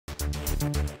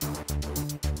This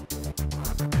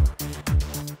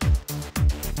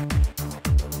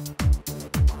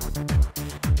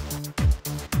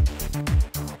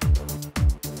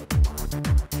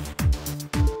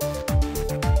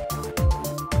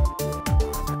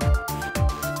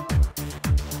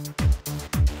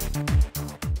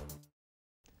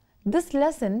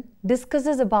lesson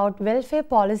discusses about welfare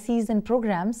policies and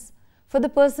programs for the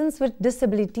persons with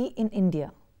disability in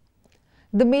India.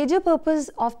 The major purpose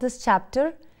of this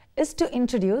chapter is to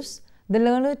introduce the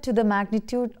learner to the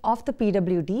magnitude of the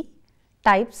PwD,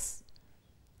 types,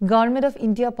 Government of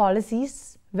India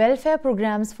policies, welfare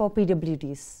programs for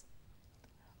PwDs.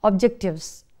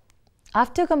 Objectives.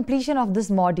 After completion of this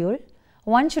module,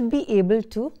 one should be able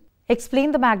to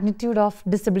explain the magnitude of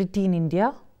disability in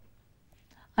India,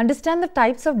 understand the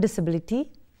types of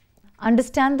disability,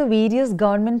 understand the various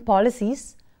government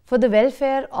policies for the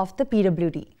welfare of the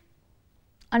PwD,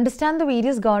 understand the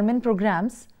various government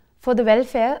programs for the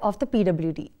welfare of the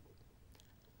PwD.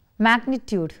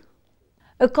 Magnitude.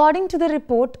 According to the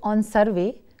report on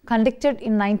survey conducted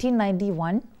in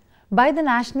 1991 by the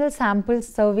National Sample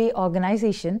Survey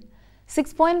Organization,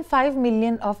 6.5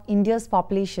 million of India's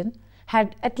population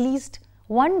had at least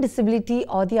one disability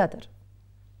or the other.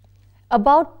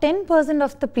 About 10%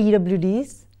 of the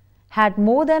PwDs had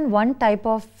more than one type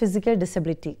of physical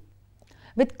disability.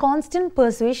 With constant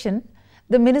persuasion,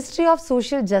 the Ministry of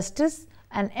Social Justice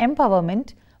and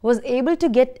Empowerment was able to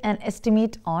get an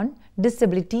estimate on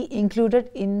disability included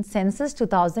in Census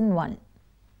 2001.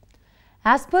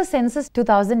 As per Census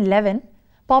 2011,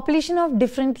 population of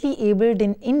differently abled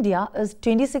in India is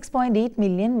 26.8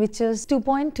 million, which is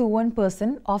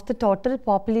 2.21% of the total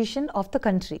population of the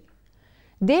country.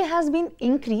 There has been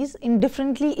increase in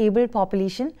differently abled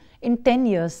population in 10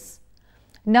 years.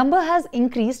 Number has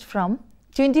increased from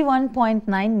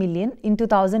 21.9 million in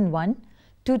 2001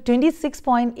 to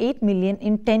 26.8 million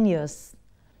in 10 years.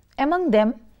 Among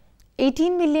them,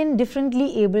 18 million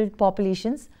differently abled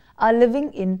populations are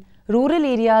living in rural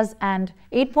areas and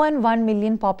 8.1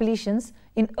 million populations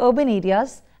in urban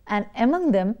areas, and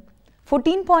among them,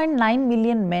 14.9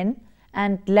 million men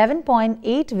and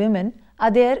 11.8 women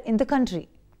are there in the country.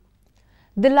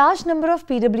 The large number of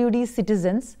PwD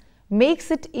citizens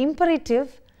makes it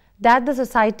imperative that the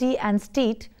society and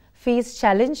state face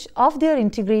challenge of their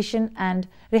integration and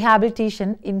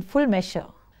rehabilitation in full measure.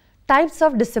 Types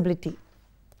of disability.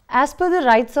 As per the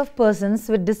Rights of Persons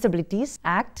with Disabilities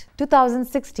Act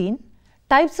 2016,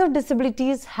 types of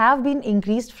disabilities have been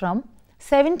increased from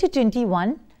 7 to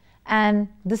 21, and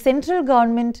the central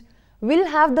government will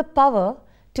have the power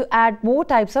to add more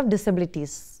types of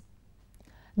disabilities.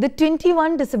 The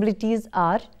 21 disabilities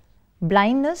are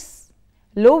blindness,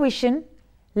 low vision,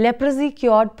 leprosy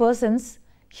cured persons,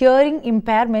 hearing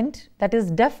impairment, that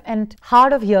is deaf and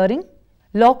hard of hearing,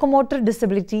 locomotor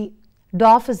disability,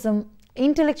 dwarfism,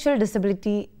 intellectual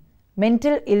disability,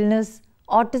 mental illness,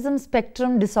 autism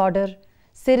spectrum disorder,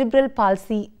 cerebral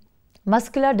palsy,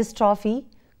 muscular dystrophy,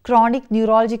 chronic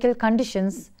neurological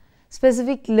conditions,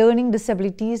 specific learning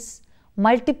disabilities,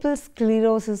 multiple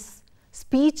sclerosis,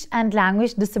 speech and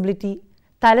language disability,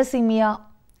 thalassemia,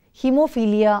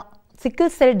 hemophilia, sickle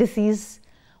cell disease,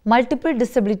 multiple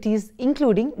disabilities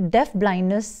including deaf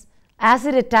blindness,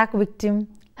 acid attack victim,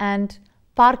 and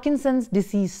Parkinson's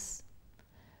disease.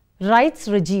 Rights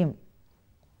regime.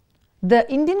 The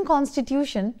Indian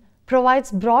Constitution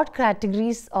provides broad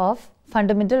categories of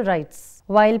fundamental rights,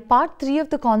 while Part 3 of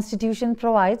the Constitution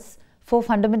provides for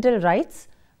fundamental rights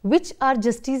which are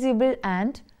justiciable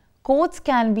and courts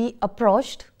can be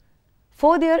approached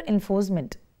for their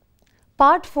enforcement.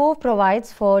 Part 4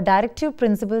 provides for directive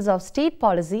principles of state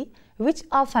policy which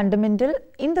are fundamental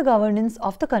in the governance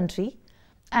of the country,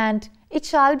 and it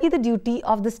shall be the duty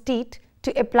of the state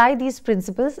to apply these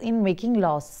principles in making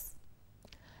laws.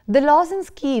 The laws and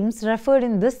schemes referred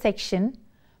in this section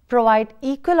provide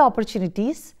equal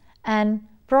opportunities and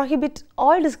prohibit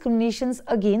all discriminations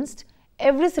against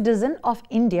every citizen of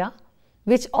India,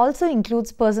 which also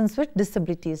includes persons with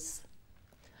disabilities.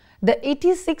 The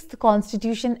 86th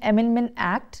Constitution Amendment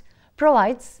Act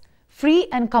provides free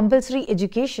and compulsory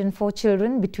education for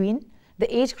children between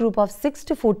the age group of 6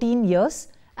 to 14 years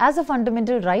as a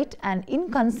fundamental right, and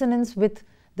in consonance with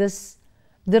this,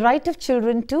 the Right of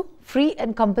Children to Free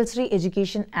and Compulsory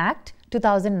Education Act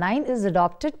 2009 is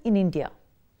adopted in India.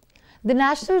 The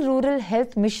National Rural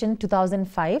Health Mission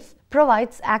 2005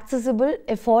 provides accessible,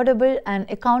 affordable and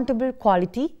accountable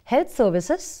quality health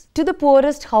services to the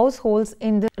poorest households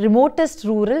in the remotest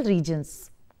rural regions.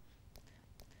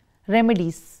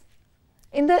 Remedies.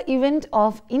 In the event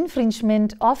of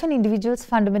infringement of an individual's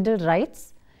fundamental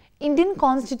rights, Indian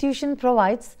Constitution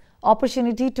provides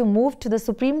opportunity to move to the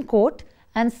Supreme Court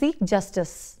and seek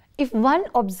justice. If one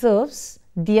observes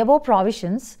the above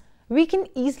provisions, we can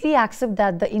easily accept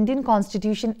that the Indian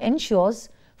Constitution ensures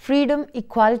freedom,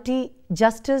 equality,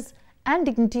 justice, and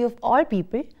dignity of all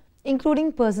people,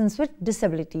 including persons with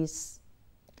disabilities.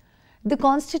 The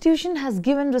Constitution has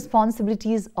given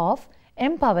responsibilities of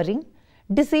empowering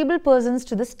disabled persons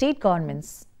to the state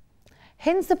governments.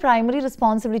 Hence, the primary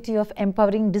responsibility of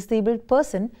empowering disabled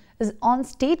person is on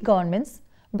state governments,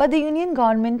 but the Union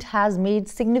government has made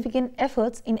significant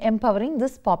efforts in empowering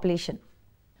this population.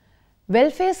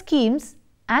 Welfare schemes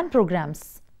and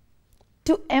programs.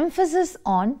 To emphasis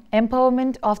on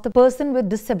empowerment of the person with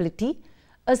disability,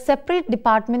 a separate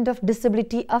Department of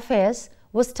Disability Affairs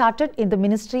was started in the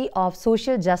Ministry of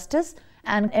Social Justice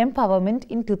and Empowerment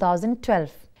in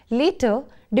 2012. Later,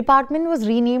 department was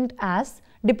renamed as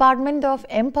Department of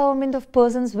Empowerment of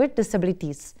Persons with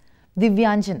Disabilities,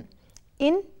 Divyanjan,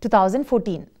 in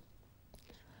 2014.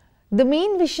 The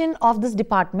main vision of this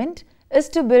department is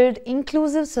to build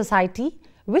inclusive society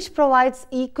which provides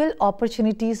equal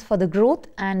opportunities for the growth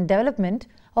and development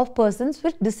of persons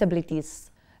with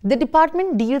disabilities. The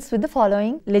department deals with the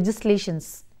following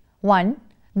legislations. 1.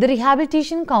 The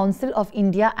Rehabilitation Council of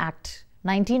India Act,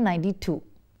 1992.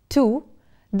 2.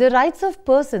 The Rights of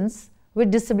Persons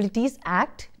with Disabilities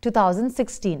Act,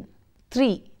 2016.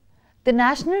 3. The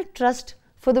National Trust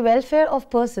for the Welfare of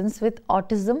Persons with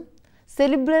Autism,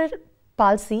 Cerebral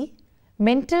Palsy,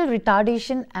 Mental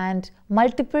Retardation and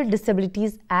Multiple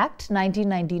Disabilities Act,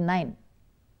 1999.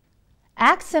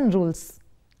 Acts and Rules.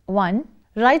 1.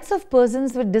 Rights of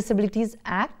Persons with Disabilities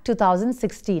Act,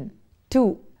 2016.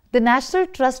 2. The National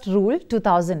Trust Rule,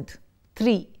 2000.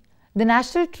 3. The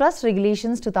National Trust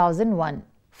Regulations, 2001.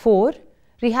 4.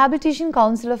 Rehabilitation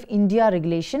Council of India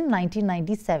Regulation,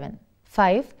 1997.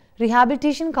 5.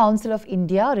 Rehabilitation Council of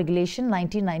India Regulation,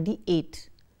 1998.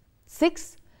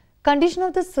 6. Condition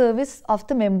of the service of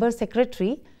the member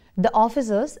secretary, the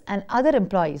officers and other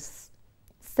employees.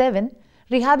 7.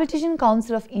 Rehabilitation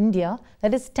Council of India,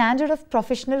 that is Standard of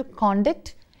Professional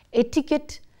Conduct,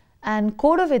 Etiquette and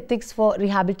Code of Ethics for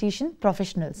Rehabilitation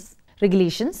Professionals.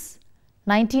 Regulations,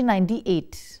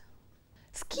 1998.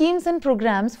 Schemes and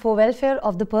programs for welfare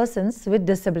of the persons with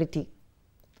disability.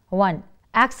 1.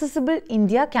 Accessible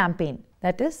India Campaign,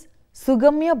 that is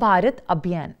Sugamya Bharat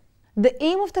Abhiyan. The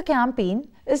aim of the campaign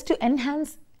is to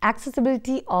enhance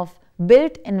accessibility of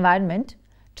built environment,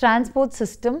 transport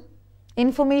system,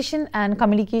 information and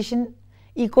communication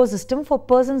ecosystem for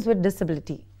persons with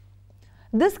disability.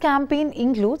 This campaign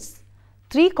includes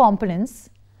 3 components.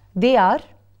 They are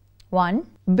 1.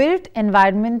 Built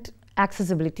environment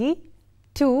accessibility,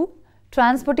 2.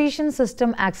 Transportation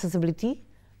system accessibility,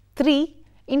 3.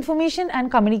 Information and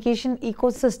communication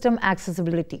ecosystem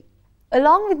accessibility.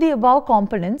 Along with the above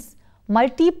components,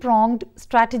 multi-pronged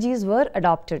strategies were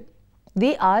adopted.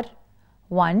 They are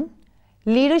 1.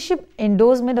 Leadership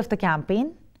endorsement of the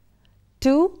campaign,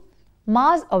 2.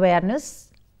 Mass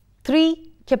awareness, 3.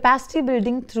 Capacity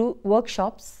building through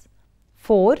workshops,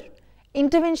 4.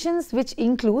 Interventions which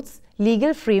includes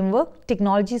legal framework,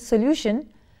 technology solution,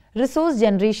 resource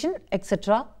generation,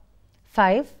 etc.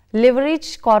 5.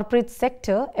 Leverage corporate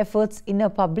sector efforts in a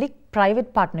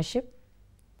public-private partnership.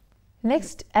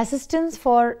 Next, assistance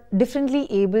for differently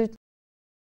abled,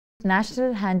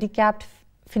 National Handicapped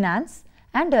Finance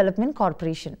and Development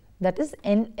Corporation, that is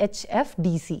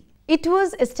NHFDC. It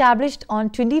was established on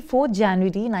 24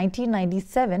 January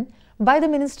 1997 by the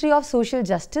Ministry of Social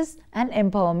Justice and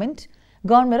Empowerment,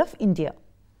 Government of India.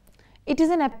 It is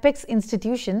an apex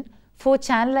institution for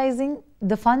channelizing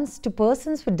the funds to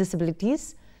persons with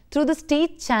disabilities through the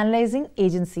state channelizing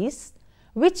agencies,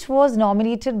 which was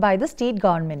nominated by the state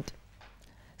government.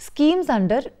 Schemes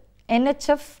under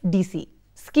NHFDC.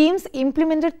 Schemes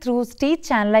implemented through state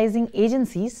channelizing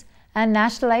agencies and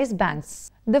nationalized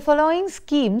banks. The following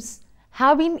schemes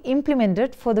have been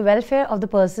implemented for the welfare of the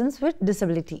persons with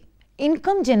disability.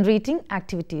 Income generating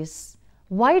activities.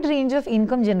 Wide range of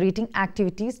income generating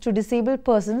activities to disabled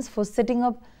persons for setting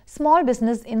up small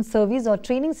business in service or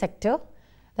training sector,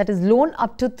 that is loan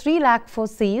up to 3 lakh for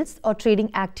sales or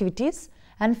trading activities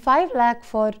and 5 lakh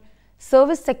for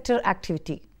service sector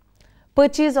activity.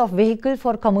 Purchase of vehicle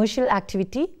for commercial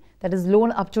activity, that is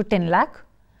loan up to 10 lakh.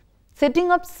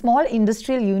 Setting up small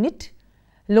industrial unit,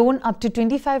 loan up to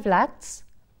 25 lakhs.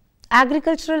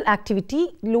 Agricultural activity,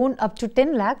 loan up to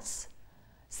 10 lakhs.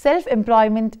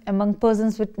 Self-employment among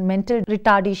persons with mental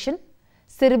retardation,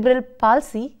 cerebral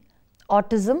palsy,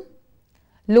 autism,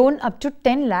 loan up to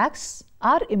 10 lakhs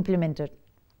are implemented.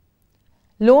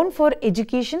 Loan for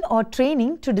education or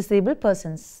training to disabled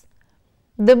persons.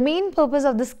 The main purpose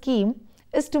of the scheme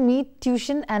is to meet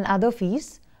tuition and other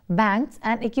fees, banks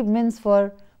and equipments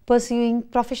for pursuing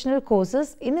professional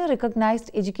courses in a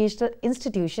recognized educational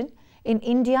institution in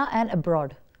India and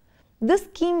abroad. This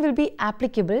scheme will be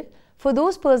applicable for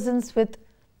those persons with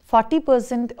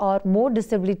 40% or more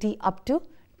disability. Up to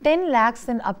 10 lakhs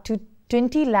and up to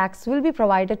 20 lakhs will be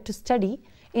provided to study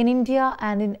in India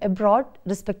and in abroad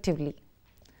respectively.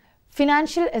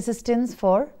 Financial assistance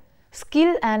for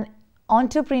skill and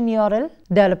entrepreneurial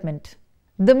development.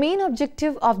 The main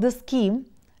objective of the scheme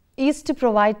is to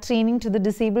provide training to the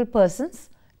disabled persons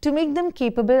to make them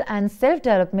capable and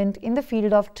self-development in the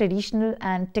field of traditional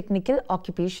and technical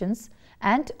occupations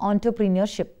and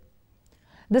entrepreneurship.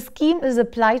 The scheme is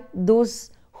applied to those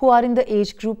who are in the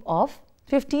age group of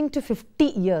 15 to 50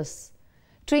 years.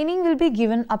 Training will be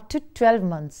given up to 12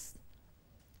 months.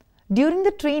 During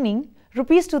the training,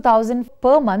 Rs 2,000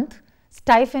 per month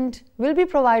stipend will be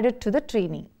provided to the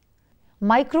trainee.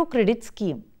 Microcredit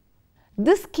scheme.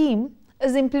 This scheme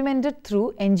is implemented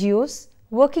through NGOs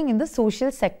working in the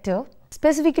social sector,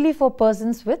 specifically for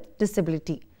persons with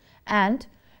disability, and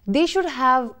they should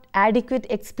have adequate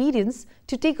experience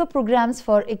to take up programs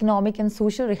for economic and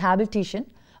social rehabilitation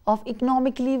of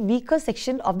economically weaker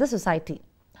section of the society.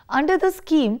 Under the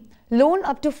scheme, loan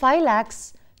up to 5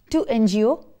 lakhs to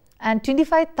NGO and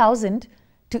 25,000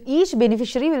 to each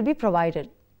beneficiary will be provided.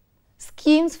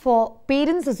 Schemes for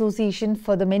Parents Association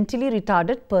for the mentally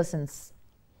retarded persons.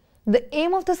 The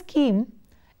aim of the scheme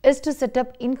is to set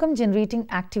up income generating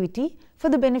activity for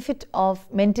the benefit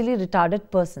of mentally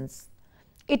retarded persons.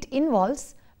 It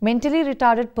involves mentally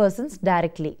retarded persons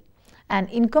directly, and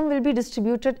income will be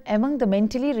distributed among the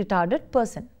mentally retarded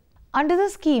person. Under the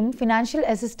scheme, financial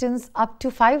assistance up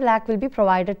to 5 lakh will be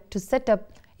provided to set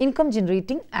up income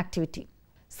generating activity.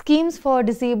 Schemes for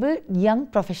disabled young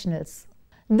professionals.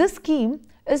 This scheme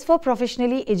is for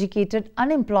professionally educated,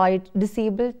 unemployed,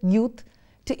 disabled youth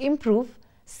to improve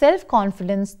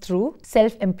self-confidence through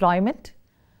self-employment,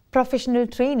 professional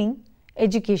training,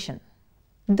 education.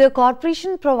 The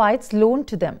corporation provides loan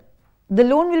to them. The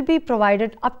loan will be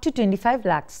provided up to 25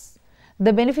 lakhs.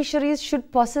 The beneficiaries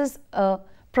should possess a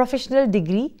professional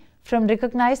degree from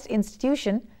recognized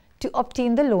institution to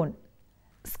obtain the loan.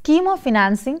 Scheme of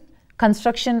financing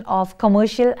construction of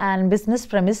commercial and business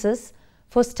premises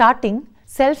for starting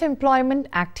self-employment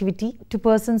activity to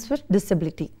persons with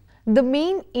disability. The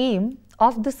main aim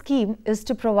of the scheme is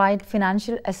to provide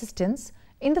financial assistance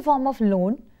in the form of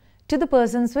loan to the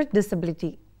persons with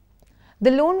disability.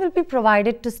 The loan will be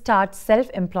provided to start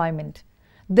self-employment.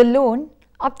 The loan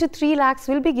up to 3 lakhs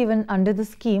will be given under the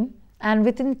scheme, and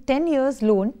within 10 years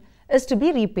loan is to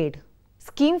be repaid.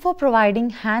 Scheme for providing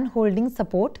hand-holding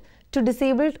support to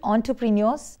disabled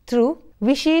entrepreneurs through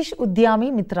Vishesh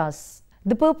Udyami Mitras.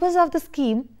 The purpose of the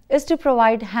scheme is to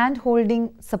provide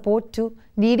hand-holding support to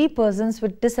needy persons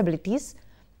with disabilities,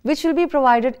 which will be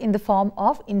provided in the form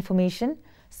of information,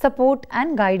 support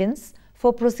and guidance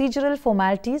for procedural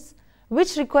formalities,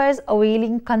 which requires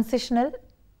availing concessional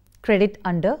credit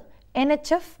under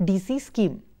NHF-DC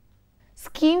scheme.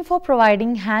 Scheme for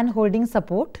providing hand-holding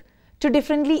support to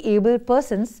differently abled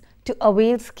persons to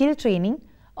avail skill training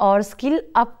or skill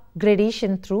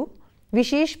upgradation through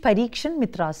Vishesh Parikshan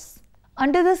Mitras.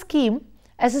 Under the scheme,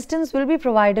 assistance will be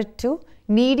provided to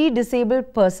needy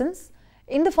disabled persons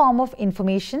in the form of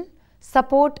information,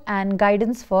 support and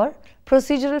guidance for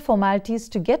procedural formalities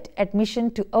to get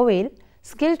admission to avail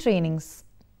skill trainings.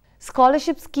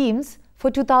 Scholarship schemes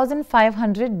for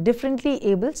 2,500 differently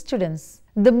abled students.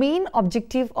 The main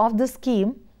objective of the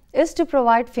scheme is to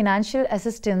provide financial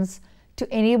assistance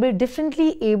to enable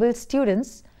differently abled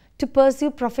students to pursue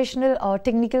professional or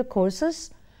technical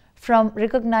courses from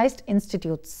recognized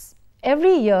institutes.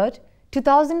 Every year,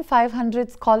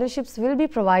 2,500 scholarships will be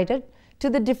provided to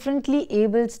the differently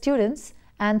abled students,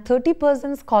 and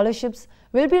 30% scholarships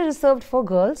will be reserved for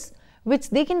girls, which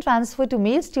they can transfer to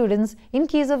male students in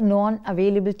case of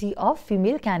non-availability of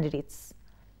female candidates.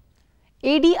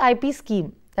 ADIP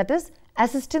scheme, that is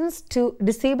assistance to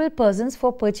disabled persons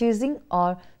for purchasing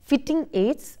or fitting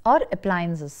aids or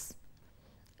appliances.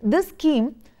 This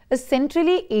scheme is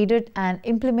centrally aided and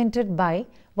implemented by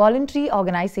voluntary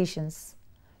organizations.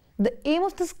 The aim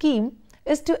of the scheme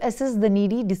is to assist the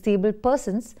needy disabled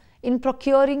persons in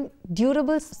procuring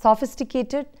durable,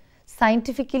 sophisticated,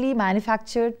 scientifically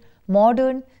manufactured,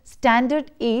 modern,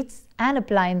 standard aids and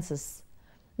appliances.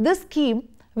 This scheme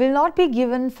will not be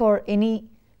given for any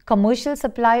commercial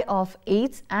supply of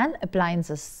aids and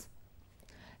appliances.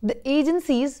 The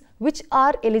agencies which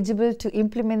are eligible to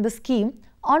implement the scheme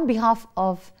on behalf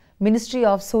of Ministry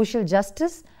of Social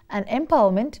Justice and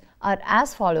Empowerment are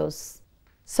as follows: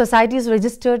 societies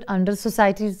registered under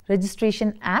Societies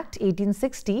Registration Act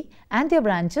 1860 and their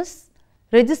branches,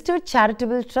 registered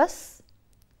charitable trusts,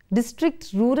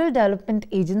 district rural development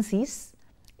agencies,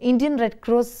 Indian Red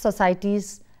Cross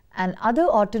societies and other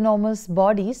autonomous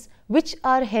bodies which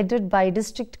are headed by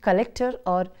district collector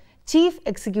or chief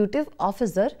executive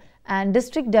officer and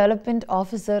district development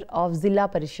officer of Zilla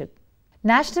Parishad.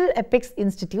 National Apex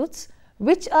Institutes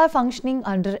which are functioning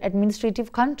under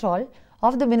administrative control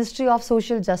of the Ministry of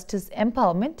Social Justice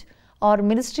Empowerment or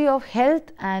Ministry of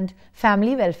Health and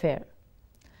Family Welfare.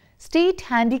 State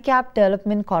Handicap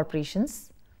Development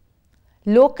Corporations,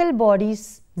 local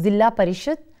bodies Zilla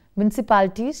Parishad,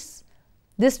 municipalities,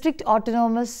 district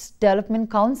autonomous development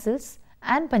councils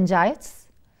and panchayats,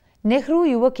 Nehru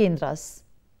Yuva Kendras.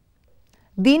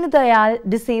 Deen Dayal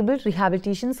Disabled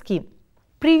Rehabilitation Scheme.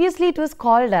 Previously it was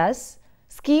called as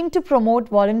Scheme to Promote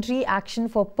Voluntary Action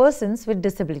for Persons with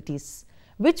Disabilities,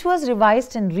 which was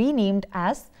revised and renamed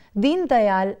as Deen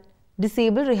Dayal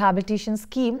Disabled Rehabilitation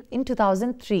Scheme in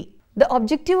 2003. The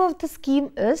objective of the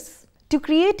scheme is to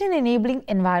create an enabling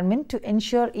environment to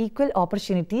ensure equal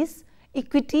opportunities,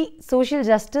 equity, social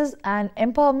justice and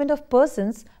empowerment of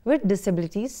persons with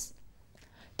disabilities,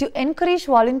 to encourage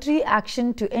voluntary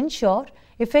action to ensure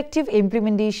effective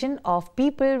implementation of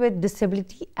People with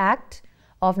Disability Act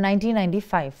of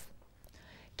 1995.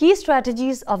 Key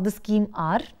strategies of the scheme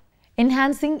are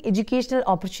enhancing educational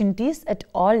opportunities at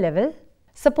all levels,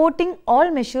 supporting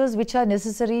all measures which are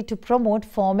necessary to promote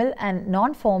formal and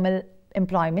non-formal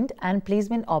employment and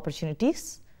placement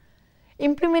opportunities,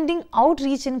 implementing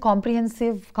outreach and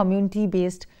comprehensive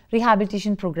community-based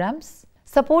rehabilitation programs,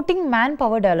 supporting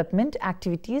manpower development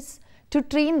activities to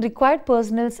train required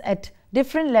personnel at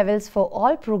different levels for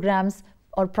all programs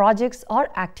or projects or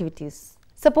activities,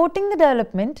 supporting the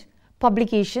development,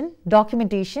 publication,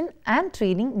 documentation and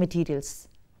training materials,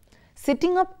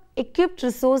 setting up equipped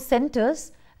resource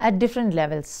centers at different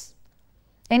levels,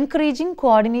 encouraging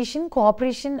coordination,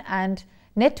 cooperation and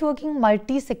networking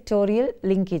multi-sectorial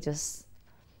linkages,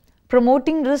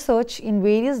 promoting research in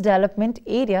various development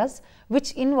areas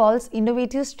which involves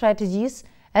innovative strategies,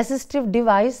 assistive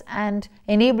device and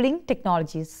enabling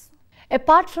technologies.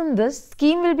 Apart from this,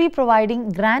 scheme will be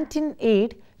providing grant in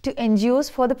aid to NGOs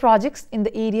for the projects in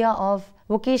the area of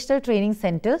vocational training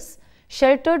centers,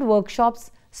 sheltered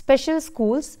workshops, special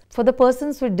schools for the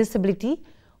persons with disability,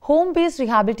 home-based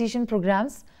rehabilitation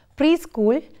programs,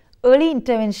 preschool, early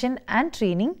intervention and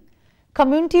training,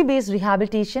 community-based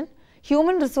rehabilitation,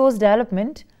 human resource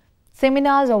development,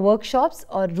 seminars or workshops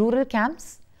or rural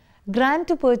camps, grant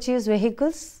to purchase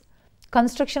vehicles,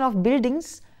 construction of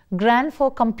buildings, grant for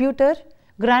computer,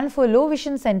 grant for low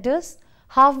vision centers,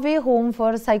 halfway home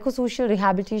for psychosocial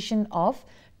rehabilitation of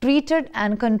treated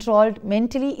and controlled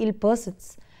mentally ill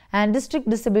persons, and district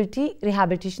disability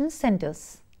rehabilitation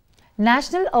centers.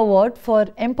 National Award for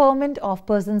Empowerment of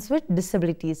Persons with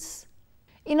Disabilities.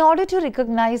 In order to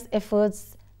recognize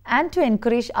efforts and to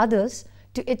encourage others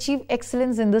to achieve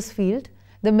excellence in this field,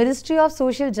 the Ministry of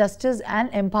Social Justice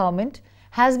and Empowerment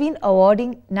has been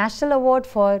awarding National Award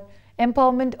for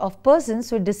Empowerment of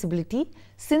Persons with Disability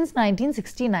since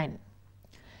 1969.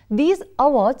 These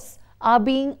awards are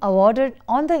being awarded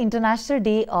on the International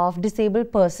Day of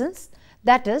Disabled Persons,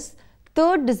 that is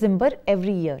 3rd December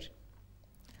every year.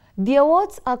 The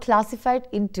awards are classified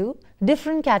into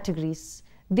different categories.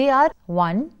 They are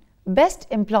 1. Best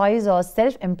Employees or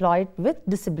Self-Employed with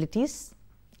Disabilities,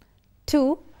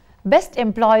 2. Best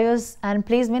Employers and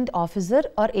Placement Officer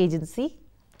or Agency,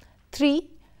 3.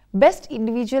 Best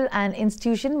Individual and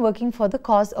Institution Working for the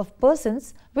Cause of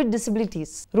Persons with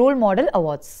Disabilities, Role Model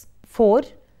Awards, 4.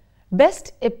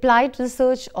 Best Applied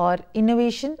Research or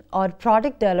Innovation or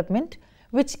Product Development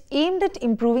which aimed at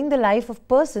improving the life of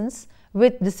persons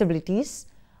with disabilities,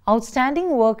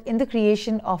 outstanding work in the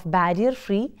creation of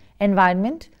barrier-free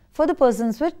environment for the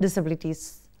persons with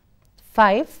disabilities.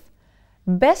 5.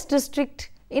 Best District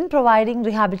in providing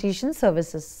rehabilitation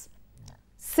services.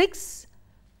 6.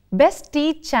 Best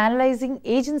State Channelizing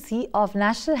Agency of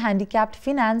National Handicapped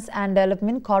Finance and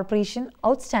Development Corporation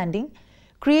Outstanding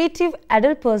Creative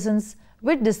Adult Persons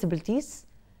with Disabilities.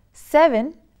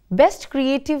 7. Best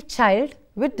Creative Child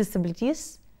with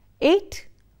Disabilities. 8.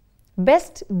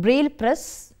 Best Braille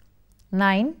Press.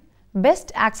 9.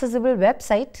 Best Accessible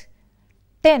Website.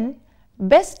 10.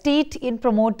 Best State in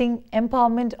Promoting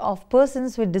Empowerment of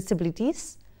Persons with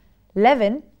Disabilities.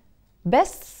 11.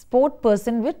 Best Sport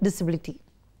Person with Disability.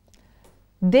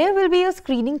 There will be a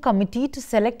screening committee to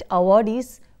select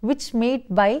awardees which made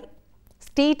by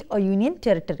state or union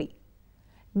territory.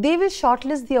 They will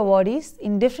shortlist the awardees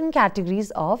in different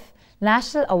categories of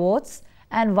national awards,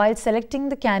 and while selecting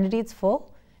the candidates for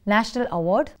National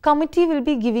Award, committee will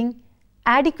be giving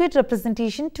adequate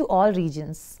representation to all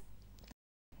regions.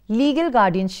 Legal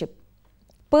guardianship.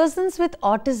 Persons with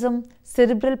autism,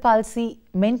 cerebral palsy,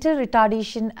 mental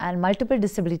retardation and multiple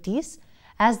disabilities,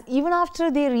 as even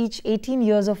after they reach 18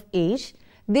 years of age,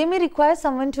 they may require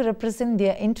someone to represent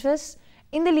their interests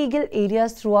in the legal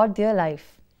areas throughout their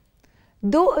life.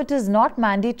 Though it is not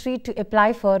mandatory to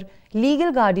apply for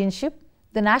legal guardianship,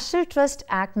 the National Trust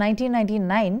Act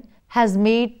 1999 has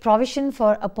made provision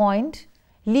for appoint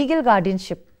legal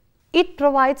guardianship. It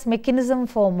provides mechanism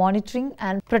for monitoring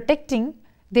and protecting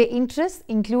their interests,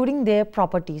 including their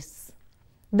properties.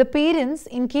 The parents,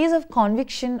 in case of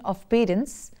conviction of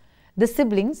parents, the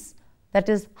siblings, that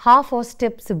is half or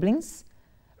step siblings,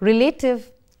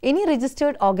 relative, any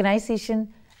registered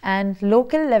organization and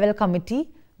local level committee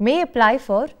may apply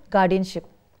for guardianship.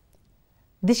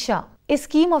 Disha, a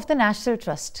scheme of the National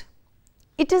Trust.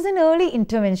 It is an early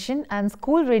intervention and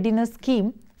school readiness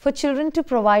scheme for children to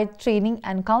provide training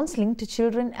and counseling to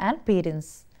children and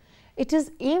parents. It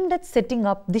is aimed at setting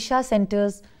up Disha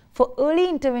centers for early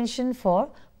intervention for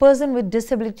persons with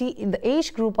disability in the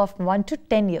age group of 1 to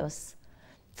 10 years.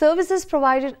 Services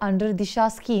provided under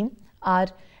Disha scheme are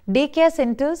daycare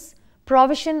centers,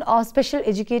 provision of special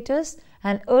educators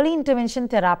and early intervention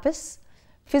therapists,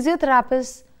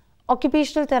 physiotherapists,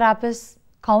 occupational therapists,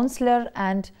 counselor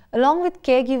and along with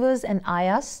caregivers and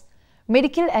ayahs,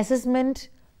 medical assessment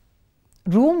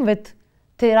room with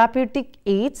therapeutic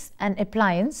aids and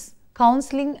appliance,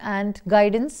 counseling and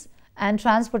guidance and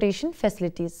transportation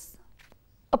facilities.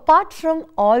 Apart from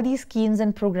all these schemes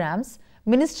and programs,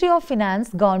 Ministry of Finance,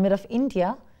 Government of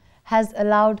India has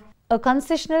allowed a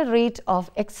concessional rate of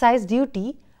excise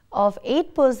duty of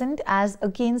 8% as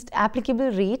against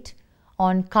applicable rate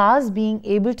on cars being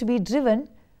able to be driven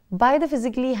by the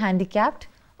physically handicapped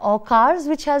or cars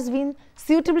which has been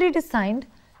suitably designed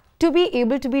to be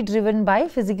able to be driven by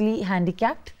physically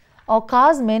handicapped or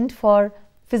cars meant for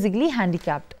physically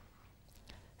handicapped.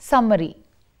 Summary.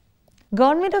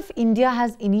 Government of India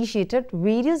has initiated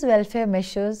various welfare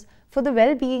measures for the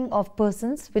well-being of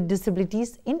persons with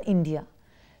disabilities in India.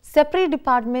 Separate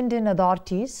department and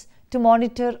authorities to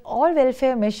monitor all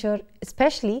welfare measures,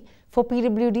 especially for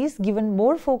PwDs, given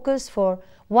more focus for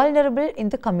vulnerable in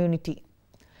the community.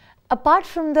 Apart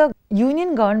from the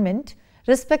union government,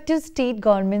 respective state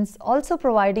governments also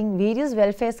providing various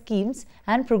welfare schemes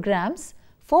and programs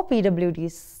for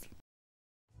PwDs.